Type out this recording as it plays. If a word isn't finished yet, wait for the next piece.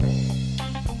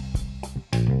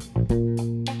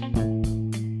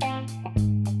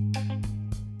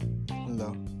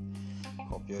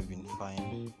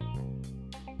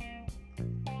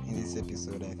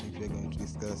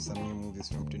some new movies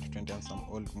from 2020 and some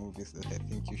old movies that I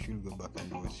think you should go back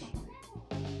and watch.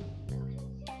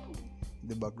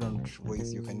 The background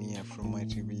voice you can hear from my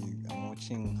TV, I'm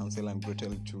watching Hansel and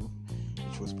Gretel 2,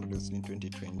 which was produced in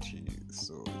 2020,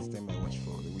 so it's time I watch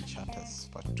for The Witch Hunters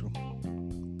Part 2.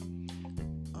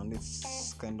 And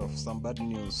it's kind of some bad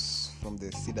news from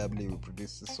the CW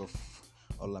producers of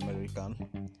All American,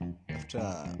 after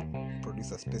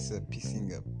producer Spencer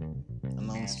Pisinger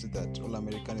announced that All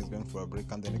American is going for a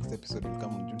break and the next episode will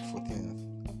come on June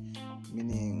 14th,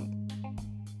 meaning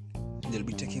they'll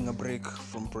be taking a break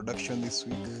from production this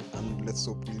week, and let's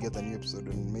hope we'll get a new episode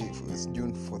on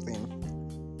June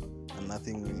 14th and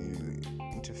nothing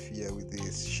will interfere with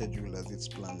the schedule as it's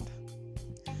planned.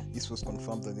 This was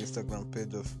confirmed on the Instagram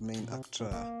page of main actor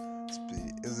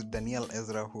Daniel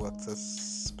Ezra, who acts as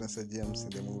Spencer James in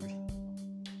the movie.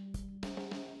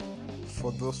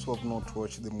 For those who have not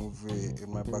watched the movie,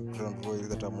 in my background voice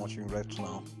that I'm watching right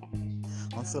now,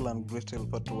 Hansel and Gretel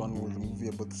Part 1 was a movie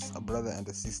about a brother and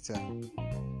a sister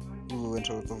who went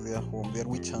out of their home. They're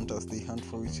witch hunters, they hunt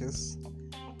for witches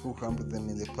who harmed them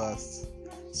in the past.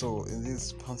 So in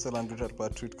this Hansel and Gretel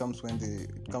Part 2, it comes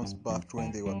back to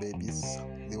when they were babies.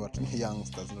 They were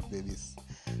youngsters, not babies.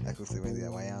 I could say when they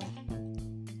were young.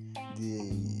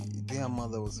 Their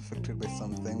mother was affected by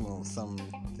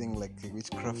something like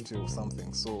witchcraft or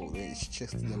something, so they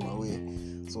chased them away.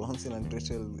 So Hansel and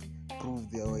Gretel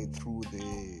proved their way through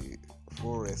the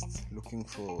forest looking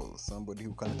for somebody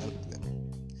who can help them.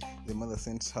 The mother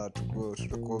sent her to go to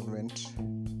the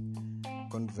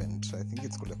convent, I think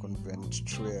it's called a convent,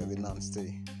 where the nuns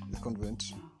stay, the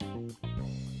convent,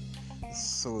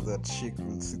 so that she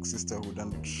could seek sisterhood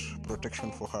and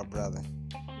protection for her brother.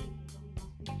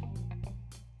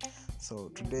 So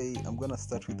today I'm gonna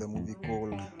start with a movie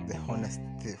called The Honest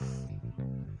Thief.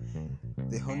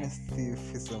 The Honest Thief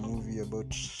is a movie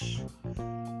about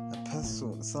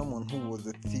someone who was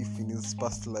a thief in his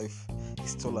past life. He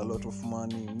stole a lot of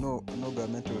money. No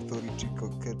governmental authority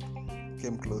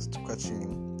came close to catching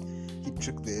him. He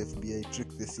tricked the FBI,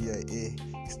 tricked the CIA.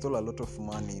 He stole a lot of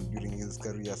money during his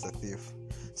career as a thief.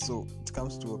 So it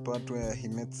comes to a part where he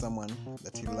met someone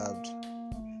that he loved.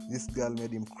 This girl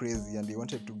made him crazy and he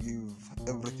wanted to give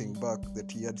everything back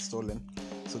that he had stolen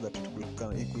so that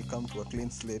he could come to a clean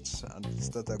slate and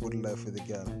start a good life with the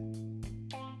girl.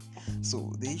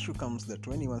 So the issue comes that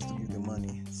when he wants to give the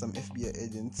money, some FBI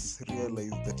agents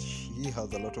realize that he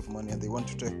has a lot of money and they want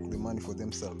to take the money for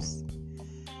themselves.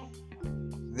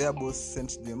 Their boss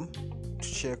sent them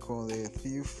to check on the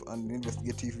thief and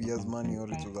investigate if he has money or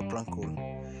it was a prank call.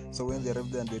 So when they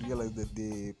arrived there and they realized that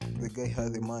the guy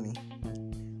had the money,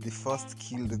 they first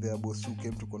killed their boss, who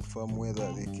came to confirm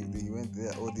whether they went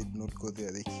there or they did not go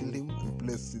there. They killed him and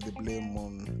placed the blame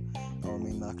on our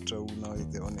main actor, who now is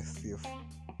the honest thief.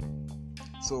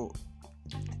 So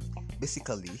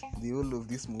basically, the whole of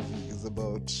this movie is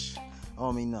about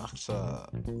our main actor,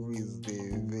 who is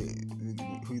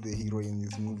the hero in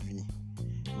this movie,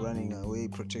 running away,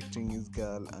 protecting his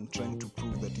girl, and trying to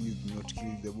prove that he did not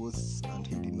kill the boss and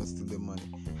he did not steal the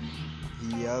money.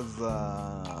 He has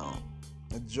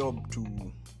a job to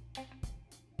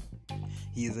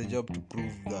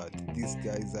prove that these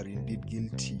guys are indeed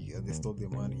guilty and they stole the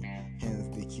money, hence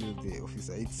they killed the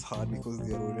officer. It's hard because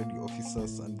they are already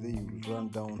officers and they will run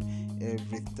down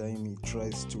every time he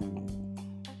tries to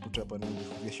put up an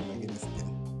investigation against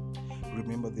them.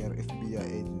 Remember, they are FBI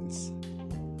agents.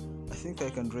 I think I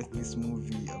can rate this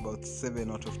movie about 7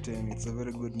 out of 10. It's a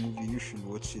very good movie, you should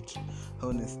watch it.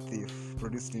 Honest Thief,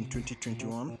 produced in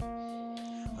 2021,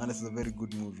 and it's a very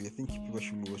good movie. I think people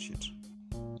should watch it.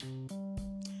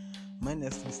 My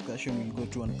next discussion will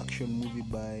go to an action movie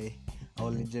by our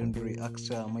legendary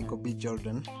actor Michael B.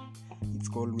 Jordan. It's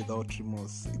called Without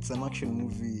Remorse. It's an action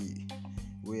movie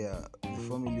where the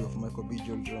family of Michael B.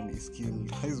 Jordan is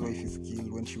killed. His wife is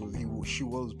killed when she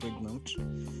was pregnant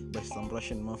by some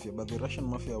Russian mafia, but the Russian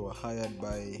mafia were hired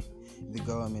by the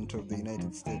government of the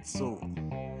United States. So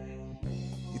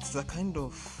it's a kind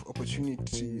of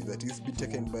opportunity that is being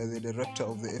taken by the director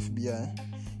of the FBI.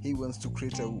 He wants to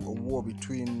create a war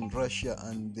between Russia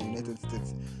and the United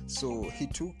States. So he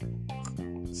took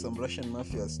some Russian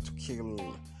mafias to kill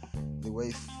the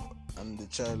wife and the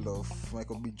child of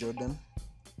Michael B. Jordan.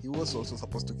 He was also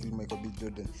supposed to kill Michael B.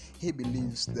 Jordan. He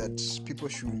believes that people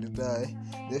should die.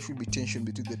 There should be tension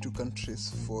between the two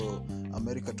countries for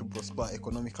America to prosper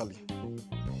economically.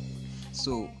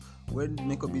 So when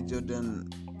Michael B. Jordan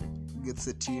gets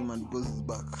a team and goes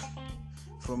back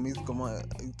from his command,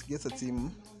 it gets a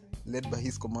team led by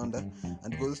his commander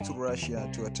and goes to Russia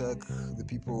to attack the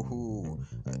people who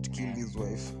killed his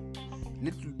wife.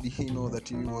 Little did he know that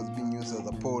he was being used as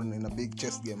a pawn in a big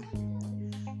chess game.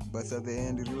 But at the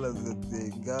end, he realized that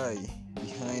the guy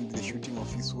behind the shooting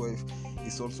of his wife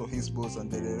is also his boss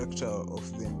and the director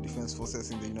of the defense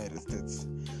forces in the United States.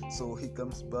 So he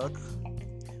comes back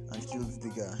and kills the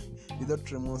guy. Without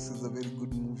Remorse is a very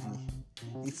good movie.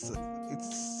 It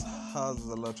has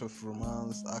a lot of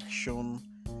romance, action,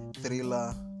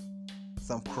 thriller,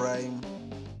 some crime,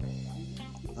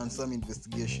 and some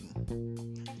investigation.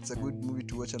 It's a good movie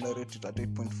to watch, and I rate it at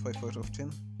 8.5 out of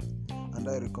 10. And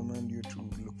I recommend you to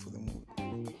look for the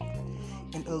movie.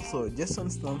 And also, Jason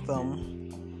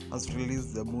Statham has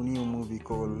released a new movie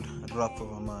called Wrath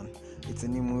of a Man. It's a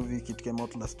new movie. It came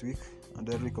out last week, and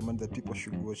I recommend that people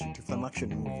should watch it. It's an action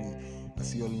movie.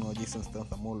 As you all know, Jason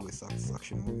Statham always acts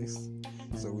action movies,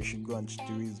 so we should go and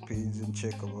to his page and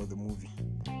check about the movie.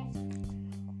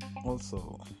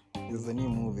 Also, there's a new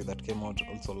movie that came out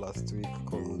also last week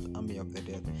called Army of the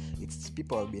Dead. It's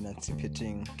people have been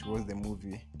anticipating towards the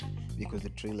movie because the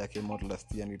trailer came out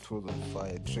last year and it was on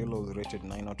fire. The trailer was rated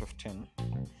 9 out of 10.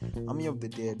 Army of the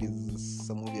Dead is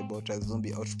a movie about a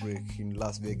zombie outbreak in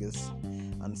Las Vegas,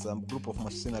 and some group of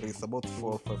mercenaries, about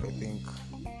 4 or 5 I think,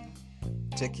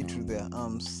 take it to their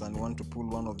arms and want to pull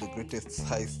one of the greatest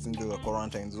heists in the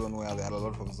quarantine zone where there are a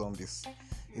lot of zombies.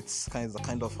 It's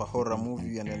kind of a horror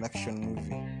movie and an action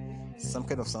movie, some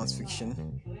kind of science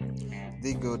fiction.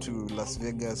 They go to Las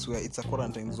Vegas where it's a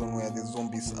quarantine zone where the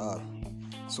zombies are,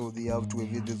 so they have to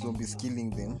evade the zombies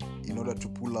killing them in order to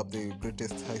pull up the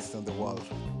greatest heist in the world.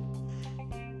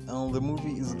 And the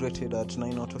movie is rated at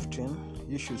 9 out of 10.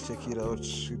 You should check it out.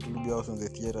 It will be out in the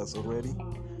theaters already.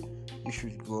 You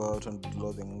should go out and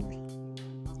download the movie.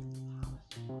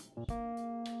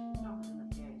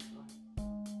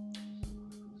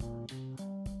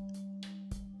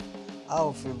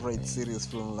 Our favorite series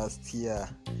from last year,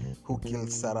 Who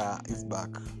Killed Sarah, is back.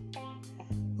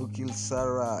 Who Killed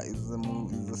Sarah is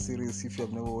a series, if you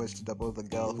have never watched it, about the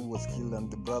girl who was killed and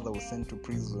the brother was sent to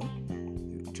prison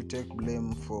to take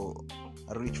blame for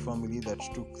a rich family that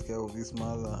took care of his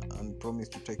mother and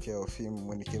promised to take care of him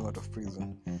when he came out of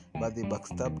prison. But they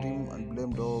backstabbed him and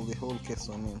blamed the whole case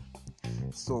on him.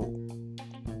 So,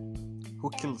 Who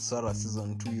Killed Sarah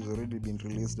Season 2 is already been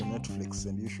released on Netflix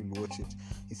and you should watch it.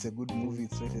 It's a good movie.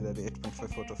 It's rated at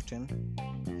 8.5 out of 10.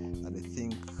 And I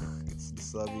think it's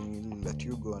deserving that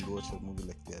you go and watch a movie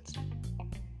like that.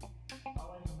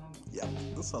 Yeah,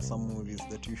 those are some movies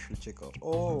that you should check out.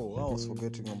 Oh, I was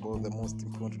forgetting about the most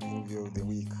important movie of the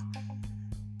week.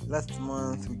 Last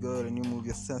month we got a new movie,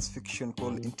 a science fiction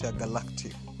called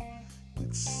Intergalactic.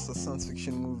 It's a science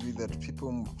fiction movie that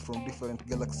people from different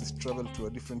galaxies travel to a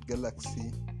different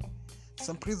galaxy.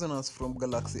 Some prisoners from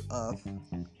Galaxy Earth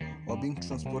were being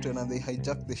transported and they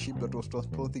hijacked the ship that was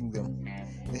transporting them.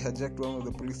 They hijacked one of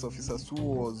the police officers who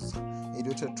was a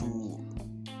daughter to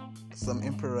some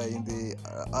emperor in the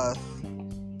Earth.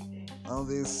 And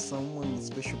there's someone with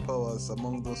special powers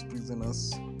among those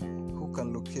prisoners who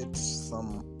can locate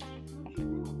some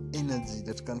energy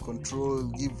that can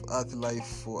give Earth life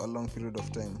for a long period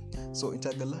of time. So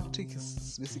Intergalactic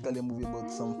is basically a movie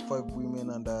about some 5 women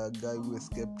and a guy who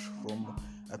escaped from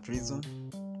a prison.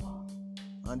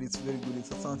 And it's very good.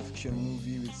 It's a science fiction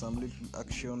movie with some little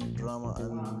action, drama,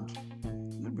 and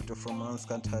a little bit of romance.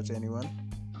 Can't hurt anyone.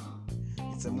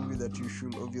 It's a movie that you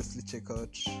should obviously check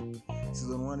out.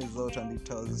 Season 1 is out and it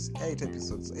has 8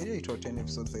 episodes. 8 or 10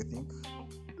 episodes, I think.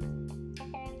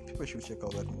 People should check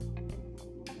out that movie.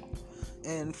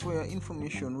 And for your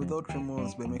information, Without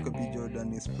Remorse by Michael B.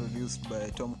 Jordan is produced by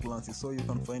Tom Clancy, so you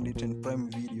can find it in Prime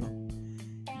Video,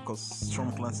 because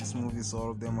Tom Clancy's movies,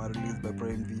 all of them are released by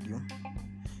Prime Video.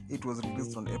 It was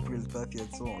released on April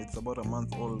 30th, so it's about a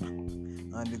month old,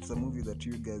 and it's a movie that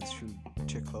you guys should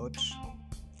check out.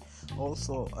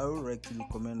 Also, I would like to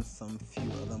recommend some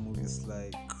few other movies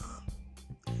like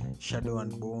Shadow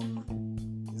and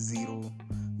Bone, Zero.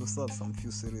 Those are some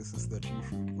few series that you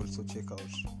should also check out.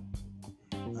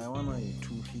 I want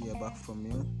to hear back from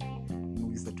you,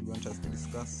 movies that you want us to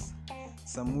discuss,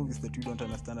 some movies that you don't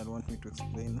understand and want me to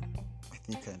explain. I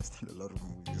think I understand a lot of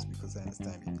movies because I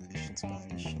understand English and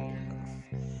Spanish and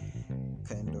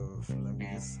kind of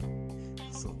languages.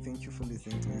 So thank you for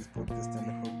listening to this podcast,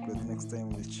 and I hope that next time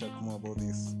we'll chat more about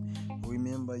this.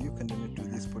 Remember, you can donate to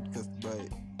this podcast by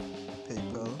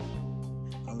PayPal,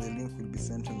 and the link will be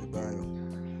sent in the bio.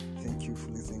 Thank you for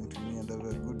listening to me, and have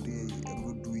a good day, a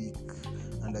good week,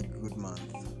 and a good month.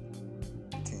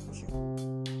 Thank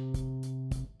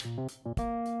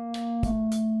you.